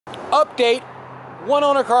Update, one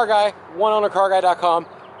owner car guy, oneownercarguy.com.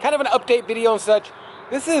 Kind of an update video and such.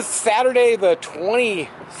 This is Saturday the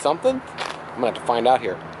 20-something. I'm gonna have to find out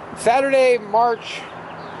here. Saturday, March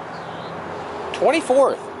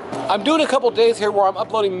 24th. I'm doing a couple days here where I'm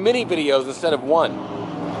uploading mini videos instead of one.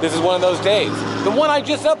 This is one of those days. The one I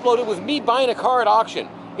just uploaded was me buying a car at auction.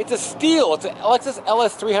 It's a steal. It's an Lexus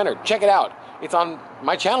LS300. Check it out. It's on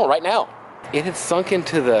my channel right now. It had sunk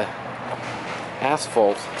into the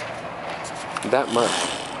asphalt that much.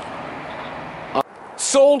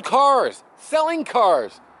 Sold cars, selling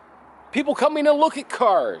cars, people coming to look at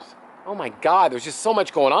cars. Oh my God, there's just so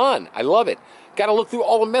much going on. I love it. Got to look through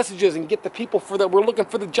all the messages and get the people we're looking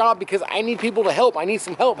for the job because I need people to help. I need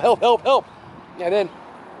some help. And then,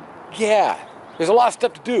 yeah, there's a lot of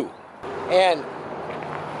stuff to do. And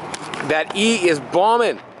that E is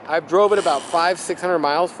bombing. I've drove it about 500-600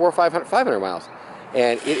 miles, 500 miles.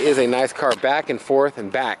 And it is a nice car back and forth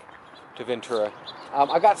and back to Ventura.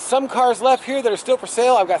 I've got some cars left here that are still for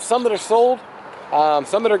sale. I've got some that are sold,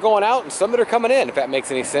 some that are going out, and some that are coming in, if that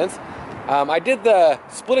makes any sense. I did the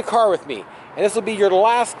split a car with me, and this will be your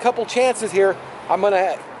last couple chances here. I'm going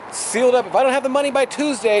to seal it up. If I don't have the money by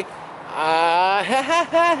Tuesday,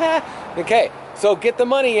 okay, so get the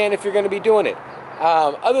money in if you're going to be doing it.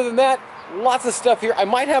 Other than that, lots of stuff here. I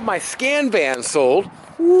might have my scan van sold.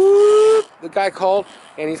 Woo! The guy called,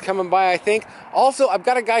 and he's coming by, I think. Also, I've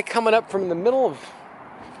got a guy coming up from the middle of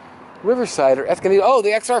Riverside or Escondido. Oh, the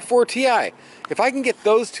XR4 Ti. If I can get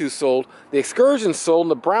those two sold, the Excursion sold,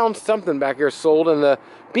 and the brown something back here sold, and the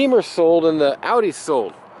Beamer sold, and the Audi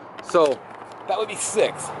sold. So that would be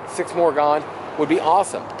six. 6 more gone. Would be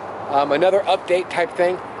awesome. Another update type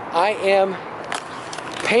thing. I am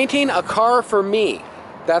painting a car for me.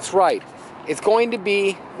 That's right. It's going to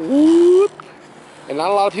be whoop, and not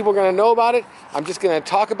a lot of people are going to know about it. I'm just going to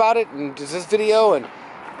talk about it in this video, and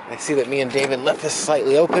I see that me and David left this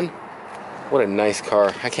slightly open. What a nice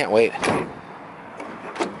car. I can't wait.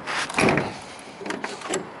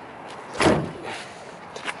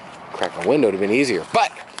 Crack my window would have been easier,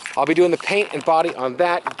 but I'll be doing the paint and body on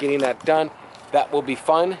that, getting that done. That will be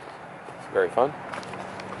fun. Very fun.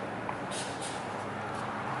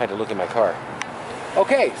 I had to look at my car.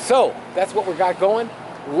 Okay, so that's what we got going.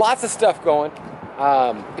 Lots of stuff going.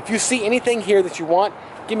 If you see anything here that you want,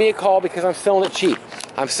 give me a call because I'm selling it cheap.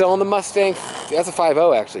 I'm selling the Mustang. That's a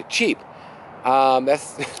 5.0 actually, cheap.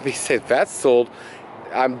 That's sold.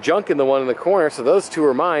 I'm junking the one in the corner, so those two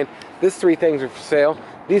are mine. These 3 things are for sale.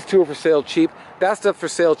 These 2 are for sale cheap. That stuff for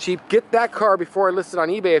sale cheap. Get that car before I list it on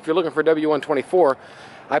eBay if you're looking for W124.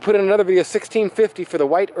 I put in another video, $16.50 for the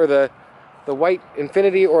white or the white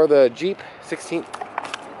Infiniti or the Jeep.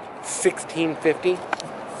 $16.50.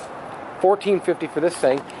 $14.50 for this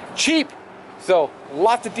thing. Cheap! So,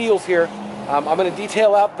 lots of deals here. I'm going to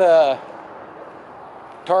detail out the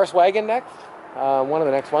Taurus wagon next. One of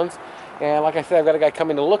the next ones. And like I said, I've got a guy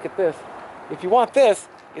coming to look at this. If you want this,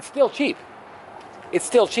 it's still cheap. It's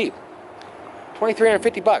still cheap.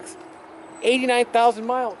 $2,350. 89,000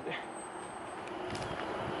 miles.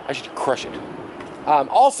 I should crush it.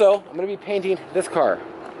 Also, I'm going to be painting this car.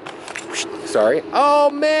 Sorry.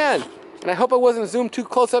 Oh, man! And I hope I wasn't zoomed too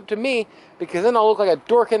close up to me because then I'll look like a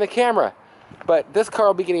dork in the camera. But this car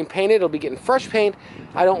will be getting painted. It'll be getting fresh paint.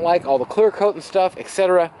 I don't like all the clear coat and stuff,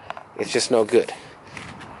 etc. It's just no good.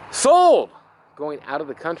 Sold! Going out of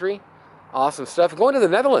the country. Awesome stuff. Going to the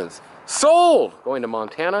Netherlands. Sold! Going to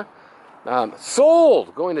Montana.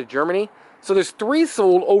 Sold! Going to Germany. So there's 3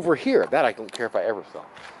 sold over here. That I don't care if I ever sell.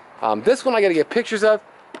 This one I got to get pictures of.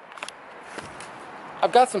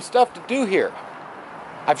 I've got some stuff to do here.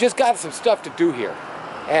 I've just got some stuff to do here.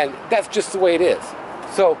 And that's just the way it is.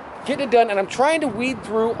 So, getting it done, and I'm trying to weed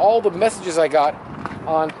through all the messages I got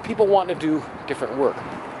on people wanting to do different work.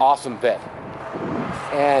 Awesome bet.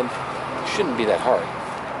 And it shouldn't be that hard.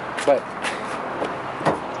 But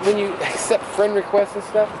when you accept friend requests and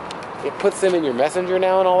stuff, it puts them in your messenger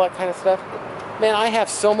now and all that kind of stuff. Man, I have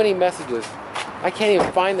so many messages. I can't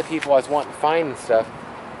even find the people I was wanting to find and stuff.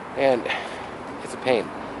 And it's a pain.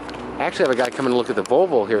 I actually have a guy coming to look at the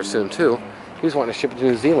Volvo here soon too. He was wanting to ship it to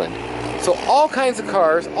New Zealand. So all kinds of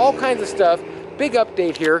cars, all kinds of stuff. Big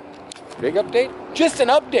update here. Big update? Just an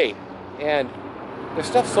update. And there's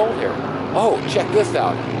stuff sold here. Oh, check this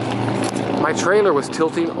out. My trailer was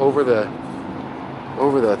tilting over the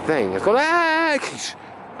thing. It's going, ah!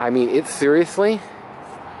 I mean, it's seriously.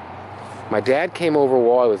 My dad came over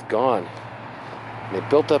while I was gone. They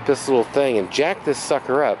built up this little thing and jacked this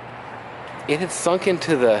sucker up. It had sunk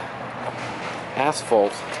into the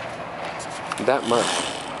asphalt that much.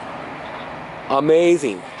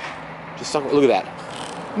 Amazing. Just sunk, look at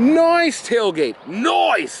that. Nice tailgate.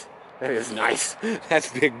 Nice. That is nice.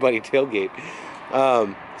 That's big buddy tailgate.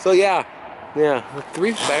 So yeah,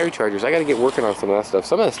 3 battery chargers. I got to get working on some of that stuff.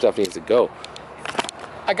 Some of that stuff needs to go.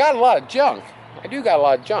 I got a lot of junk. I do got a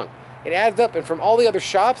lot of junk. It adds up, and from all the other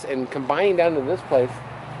shops and combining down to this place,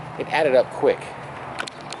 it added up quick.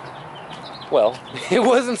 Well, it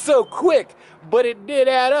wasn't so quick, but it did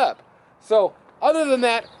add up. So other than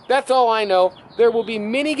that, that's all I know. There will be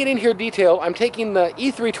many Get In Here detail. I'm taking the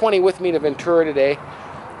E320 with me to Ventura today,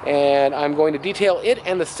 and I'm going to detail it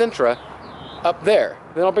and the Sentra up there.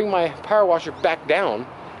 Then I'll bring my power washer back down,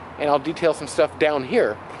 and I'll detail some stuff down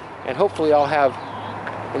here. And hopefully I'll have,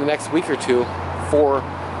 in the next week or two, 4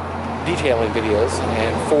 detailing videos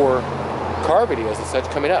and 4 car videos and such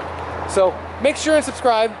coming up. So make sure and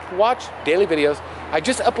subscribe, watch daily videos. I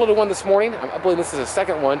just uploaded one this morning. I'm uploading this as a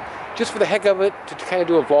second one, just for the heck of it, to kind of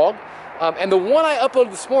do a vlog. And the one I uploaded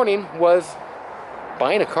this morning was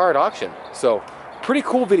buying a car at auction. So pretty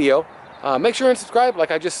cool video. Make sure and subscribe, like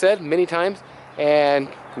I just said many times. And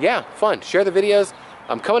yeah, fun. Share the videos.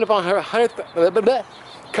 I'm coming up on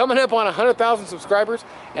 100,000 subscribers,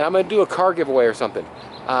 and I'm going to do a car giveaway or something.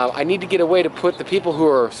 I need to get a way to put the people who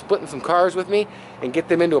are splitting some cars with me and get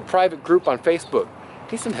them into a private group on Facebook.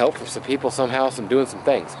 Need some help from some people somehow, doing some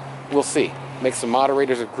things. We'll see. Make some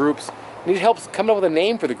moderators of groups. Need help coming up with a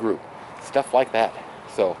name for the group. Stuff like that.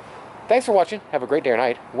 So, thanks for watching. Have a great day or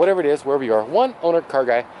night. Whatever it is, wherever you are.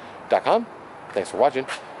 OneOwnerCarGuy.com. Thanks for watching.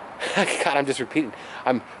 God, I'm just repeating.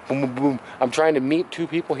 I'm trying to meet 2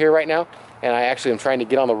 people here right now, and I'm trying to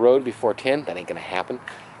get on the road before 10. That ain't gonna happen.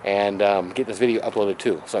 And get this video uploaded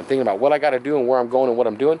too. So I'm thinking about what I got to do and where I'm going and what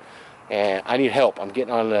I'm doing, and I need help. I'm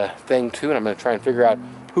getting on the thing too, and I'm going to try and figure out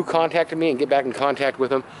who contacted me and get back in contact with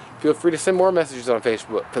them. Feel free to send more messages on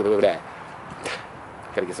Facebook.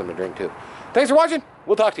 Gotta get something to drink too. Thanks for watching.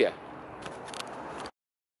 We'll talk to you.